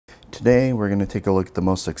Today we're going to take a look at the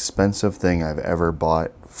most expensive thing I've ever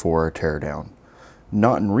bought for a teardown.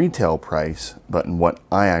 Not in retail price, but in what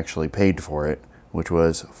I actually paid for it, which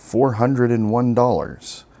was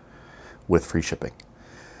 $401 with free shipping.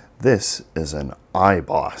 This is an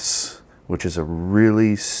iBoss, which is a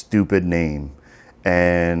really stupid name,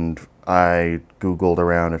 and I googled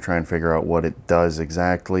around to try and figure out what it does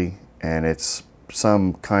exactly, and it's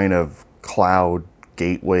some kind of cloud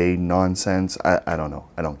gateway nonsense. I don't know.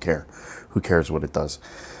 I don't care. Who cares what it does?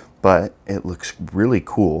 But it looks really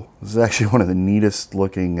cool. This is actually one of the neatest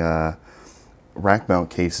looking rack mount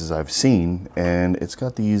cases I've seen, and it's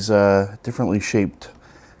got these differently shaped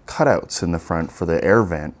cutouts in the front for the air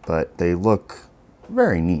vent, but they look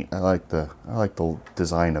very neat. I like the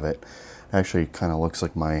design of it. It actually kind of looks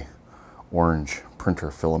like my orange printer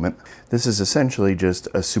filament. This is essentially just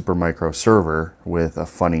a Supermicro server with a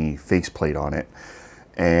funny faceplate on it.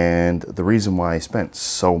 And the reason why I spent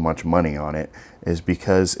so much money on it is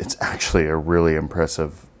because it's actually a really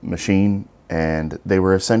impressive machine, and they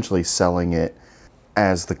were essentially selling it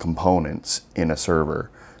as the components in a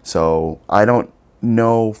server. So I don't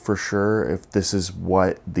know for sure if this is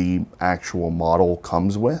what the actual model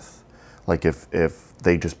comes with, like if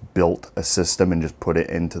they just built a system and just put it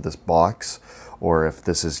into this box, or if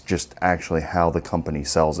this is just actually how the company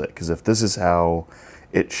sells it. Because if this is how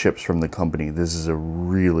it ships from the company, this is a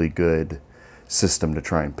really good system to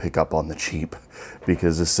try and pick up on the cheap,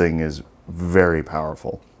 because this thing is very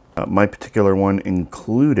powerful. My particular one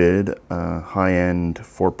included a high-end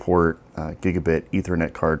 4-port gigabit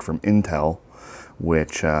Ethernet card from Intel,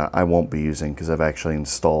 which I won't be using because I've actually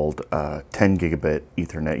installed 10 gigabit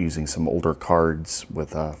Ethernet using some older cards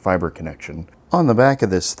with a fiber connection. On the back of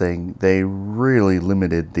this thing, they really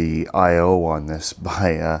limited the I/O on this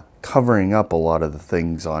by covering up a lot of the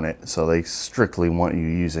things on it. So they strictly want you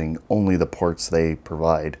using only the ports they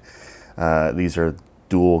provide. These are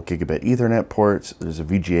dual gigabit Ethernet ports. There's a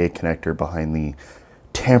VGA connector behind the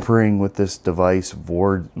tampering with this device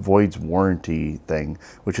voids warranty thing,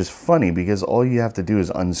 which is funny because all you have to do is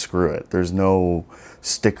unscrew it. There's no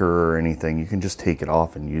sticker or anything. You can just take it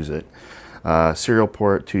off and use it. Serial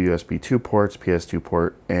port, 2 USB 2 ports, PS2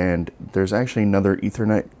 port, and there's actually another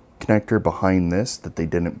Ethernet connector behind this that they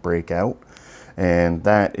didn't break out, and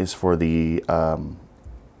that is for the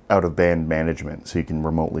out-of-band management, so you can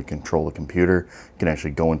remotely control the computer. You can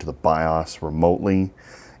actually go into the BIOS remotely.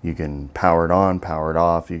 You can power it on, power it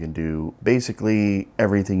off. You can do basically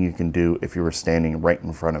everything you can do if you were standing right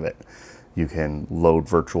in front of it. You can load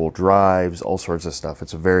virtual drives, all sorts of stuff.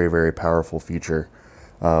 It's a very, very powerful feature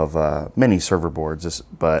of many server boards,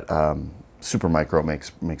 but Supermicro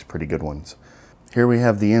makes pretty good ones. Here we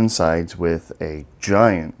have the insides with a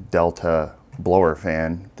giant Delta blower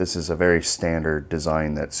fan. This is a very standard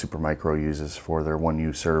design that Supermicro uses for their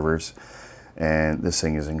 1U servers. And this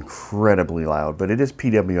thing is incredibly loud, but it is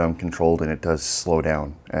PWM controlled and it does slow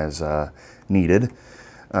down as needed.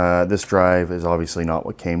 This drive is obviously not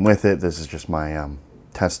what came with it. This is just my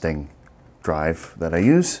testing drive that I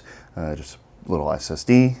use, just a little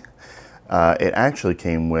SSD. It actually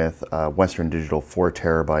came with Western Digital 4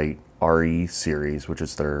 terabyte RE series, which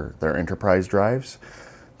is their enterprise drives.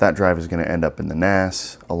 That drive is going to end up in the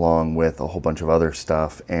NAS along with a whole bunch of other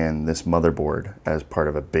stuff and this motherboard as part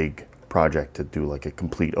of a big project to do like a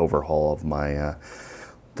complete overhaul of my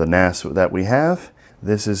the NAS that we have.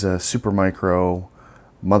 This is a Supermicro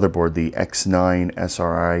motherboard, the X9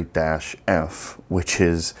 SRI-F, which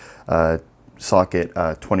is a socket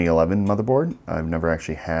 2011 motherboard. I've never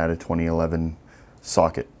actually had a 2011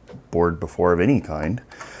 socket board before of any kind,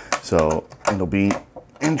 so it'll be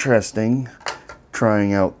interesting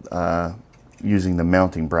trying out using the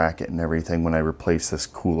mounting bracket and everything when I replace this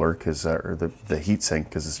cooler, because or the heatsink,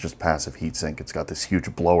 because it's just passive heatsink. It's got this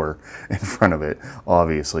huge blower in front of it,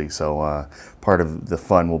 obviously. So part of the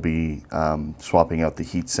fun will be swapping out the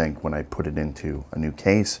heatsink when I put it into a new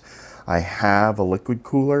case. I have a liquid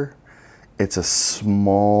cooler. It's a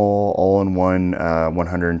small all-in-one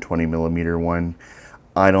 120 millimeter one.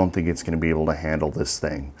 I don't think it's going to be able to handle this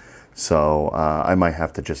thing. So I might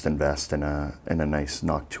have to just invest in a nice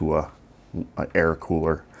Noctua air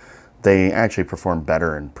cooler. They actually perform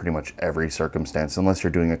better in pretty much every circumstance, unless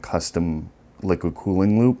you're doing a custom liquid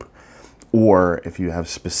cooling loop, or if you have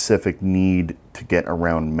specific need to get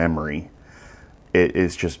around memory. It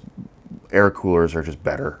is just, air coolers are just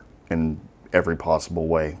better in every possible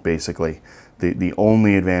way, basically. The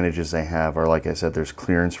only advantages they have are, like I said, there's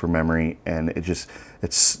clearance for memory, and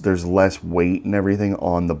there's less weight and everything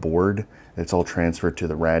on the board. It's all transferred to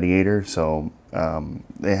the radiator, so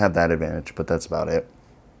they have that advantage, but that's about it.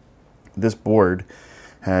 This board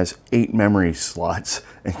has 8 memory slots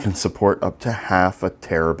and can support up to half a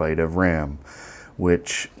terabyte of RAM,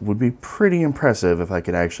 which would be pretty impressive if I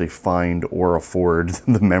could actually find or afford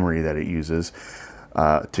the memory that it uses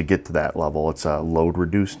to get to that level. It's a load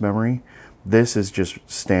reduced memory. This is just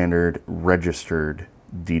standard registered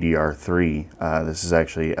DDR3. This is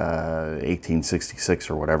actually 1866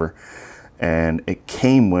 or whatever. And it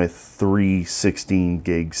came with 3 16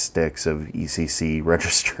 gig sticks of ECC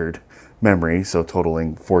registered memory, so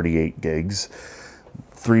totaling 48 gigs.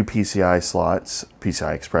 3 PCI slots,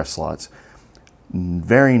 PCI Express slots.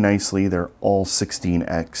 Very nicely, they're all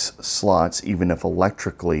 16x slots, even if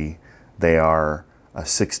electrically they are a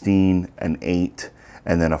 16, an 8,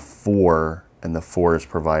 and then a 4, and the 4 is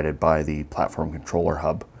provided by the platform controller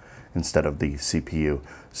hub instead of the CPU.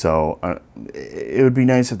 So it would be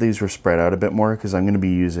nice if these were spread out a bit more, because I'm going to be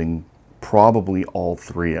using probably all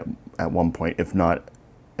 3 at one point. If not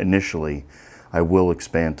initially, I will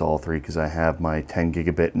expand to all 3 because I have my 10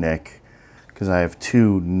 gigabit NIC, because I have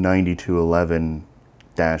 2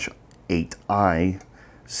 9211-8i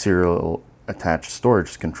serial attached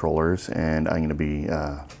storage controllers, and I'm going to be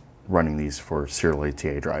running these for serial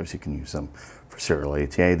ATA drives. You can use them for serial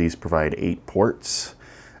ATA. These provide 8 ports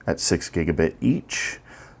at 6 gigabit each.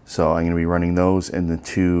 So I'm going to be running those in the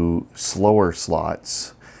 2 slower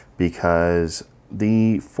slots, because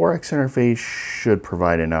the 4X interface should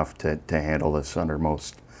provide enough to handle this under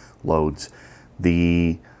most loads.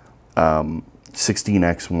 The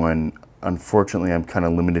 16X one, unfortunately, I'm kind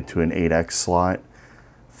of limited to an 8X slot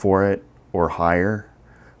for it or higher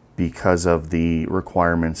because of the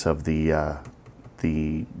requirements of the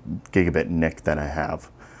gigabit NIC that I have.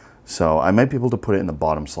 So I might be able to put it in the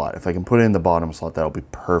bottom slot. If I can put it in the bottom slot, that'll be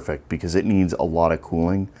perfect, because it needs a lot of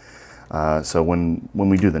cooling. So when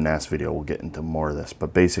we do the NAS video, we'll get into more of this.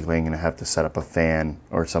 But basically, I'm going to have to set up a fan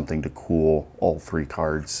or something to cool all 3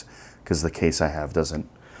 cards, because the case I have doesn't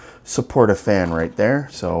support a fan right there.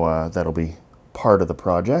 So that'll be part of the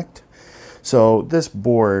project. So this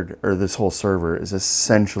board, or this whole server, is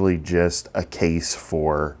essentially just a case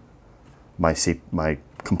for my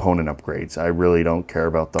component upgrades. I really don't care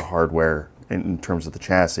about the hardware in terms of the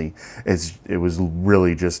chassis. It was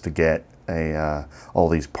really just to get all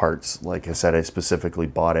these parts. Like I said, I specifically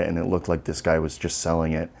bought it, and it looked like this guy was just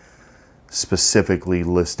selling it, specifically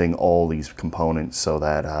listing all these components so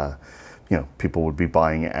that you know, people would be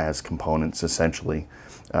buying it as components essentially.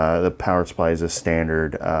 The power supply is a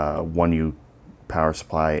standard 1U power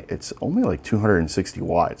supply. It's only like 260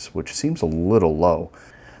 watts, which seems a little low.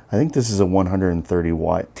 I think this is a 130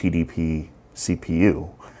 watt TDP CPU.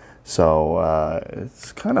 So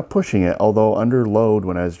it's kind of pushing it, although under load,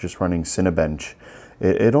 when I was just running Cinebench,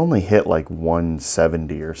 it only hit like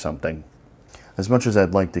 170 or something. As much as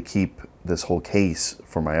I'd like to keep this whole case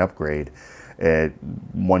for my upgrade,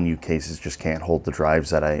 1U cases just can't hold the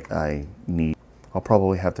drives that I need. I'll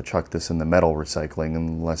probably have to chuck this in the metal recycling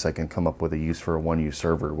unless I can come up with a use for a 1U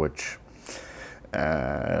server, which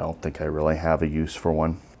I don't think I really have a use for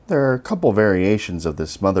one. There are a couple variations of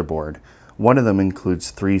this motherboard. One of them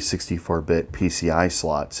includes 3 64-bit PCI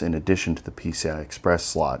slots in addition to the PCI Express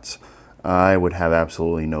slots. I would have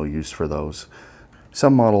absolutely no use for those.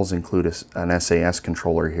 Some models include an SAS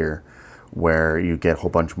controller here, where you get a whole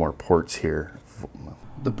bunch more ports here.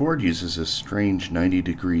 The board uses a strange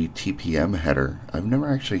 90-degree TPM header. I've never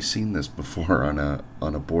actually seen this before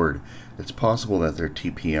on a board. It's possible that their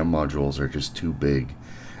TPM modules are just too big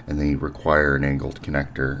and they require an angled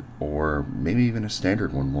connector, or maybe even a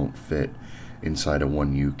standard one won't fit inside a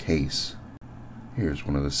 1U case. Here's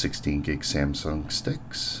one of the 16 gig Samsung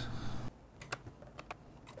sticks.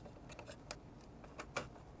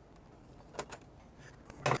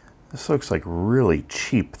 This looks like really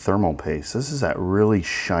cheap thermal paste. This is that really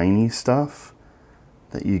shiny stuff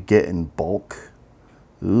that you get in bulk.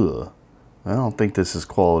 Ugh. I don't think this is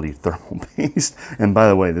quality thermal paste. And by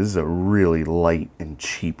the way, this is a really light and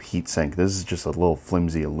cheap heatsink. This is just a little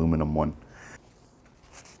flimsy aluminum one.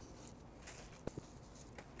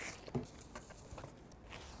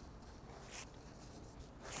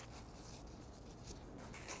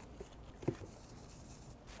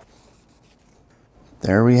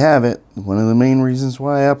 There we have it. One of the main reasons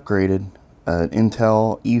why I upgraded. An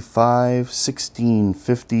Intel E5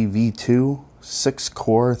 1650 V2,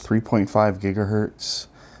 6-core, 3.5 gigahertz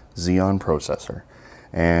Xeon processor.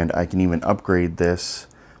 And I can even upgrade this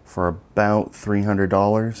for about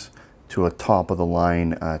 $300 to a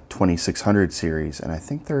top-of-the-line 2600 series. And I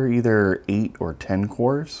think they're either 8 or 10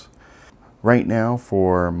 cores. Right now,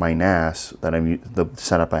 for my NAS, the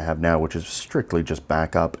setup I have now, which is strictly just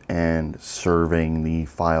backup and serving the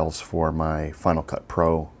files for my Final Cut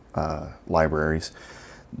Pro libraries,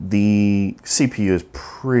 The CPU is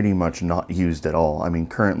pretty much not used at all. I mean,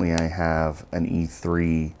 currently I have an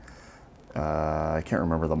E3, I can't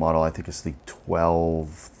remember the model, I think it's the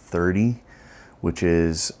 1230, which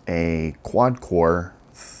is a quad-core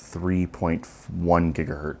 3.1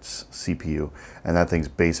 gigahertz CPU, and that thing's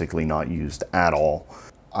basically not used at all.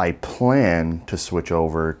 I plan to switch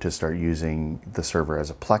over to start using the server as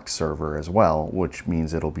a Plex server as well, which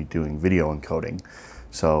means it'll be doing video encoding.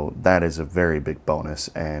 So that is a very big bonus,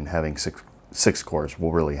 and having six cores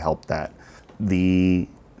will really help that. The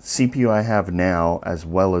CPU I have now, as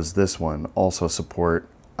well as this one, also support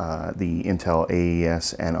the Intel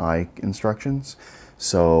AES and I instructions.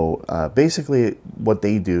 So basically what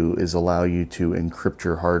they do is allow you to encrypt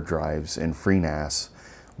your hard drives in FreeNAS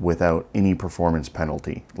without any performance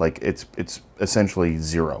penalty. Like it's essentially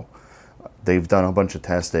zero. They've done a bunch of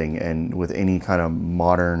testing, and with any kind of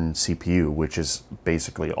modern CPU, which is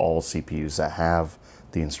basically all CPUs that have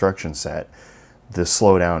the instruction set, the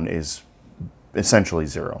slowdown is essentially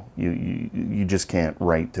zero. You just can't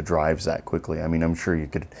write to drives that quickly. I mean, I'm sure you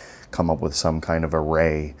could come up with some kind of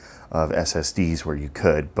array of SSDs where you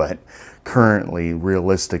could, but currently,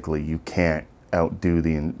 realistically, you can't outdo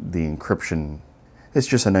the encryption. It's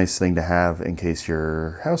just a nice thing to have in case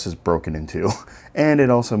your house is broken into. And it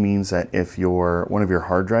also means that if one of your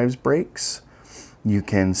hard drives breaks, you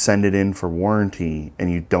can send it in for warranty and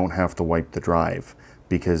you don't have to wipe the drive,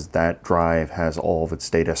 because that drive has all of its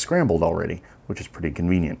data scrambled already, which is pretty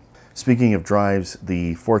convenient. Speaking of drives,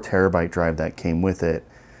 the 4 terabyte drive that came with it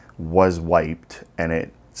was wiped, and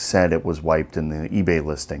it said it was wiped in the eBay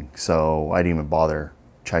listing, so I didn't even bother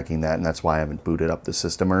checking that, and that's why I haven't booted up the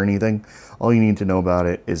system or anything. All you need to know about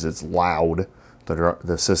it is it's loud,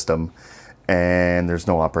 the system, and there's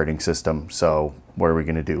no operating system. So what are we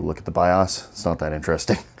going to do? Look at the BIOS? It's not that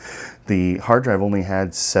interesting. The hard drive only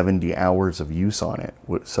had 70 hours of use on it,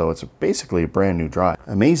 so it's basically a brand new drive.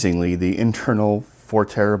 Amazingly, the internal 4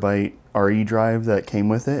 terabyte RE drive that came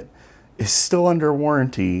with it is still under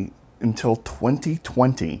warranty until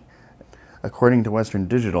 2020. According to Western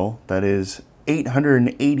Digital, that is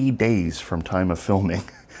 880 days from time of filming.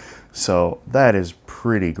 So that is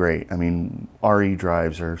pretty great. I mean, RE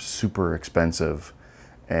drives are super expensive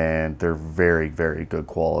and they're very, very good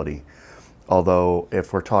quality. Although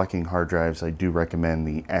if we're talking hard drives, I do recommend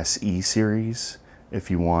the SE series if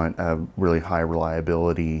you want a really high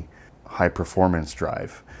reliability, high performance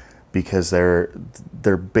drive, because they're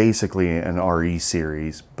basically an RE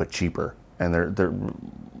series but cheaper, and they're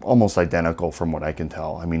almost identical from what I can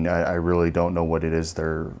tell. I mean, I really don't know what it is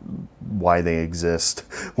why they exist.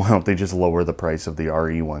 Why don't they just lower the price of the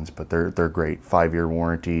RE ones? But they're great. 5-year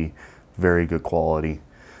warranty, very good quality.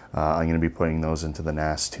 I'm going to be putting those into the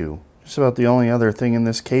NAS too. Just about the only other thing in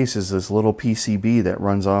this case is this little PCB that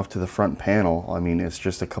runs off to the front panel. I mean, it's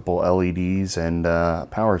just a couple LEDs and a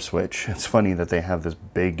power switch. It's funny that they have this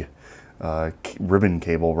big ribbon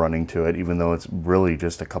cable running to it, even though it's really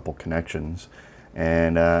just a couple connections.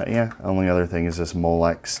 And yeah, only other thing is this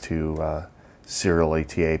Molex to serial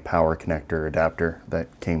ATA power connector adapter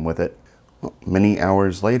that came with it. Well, many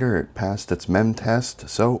hours later, it passed its MEM test,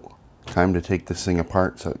 so time to take this thing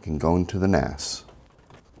apart so it can go into the NAS.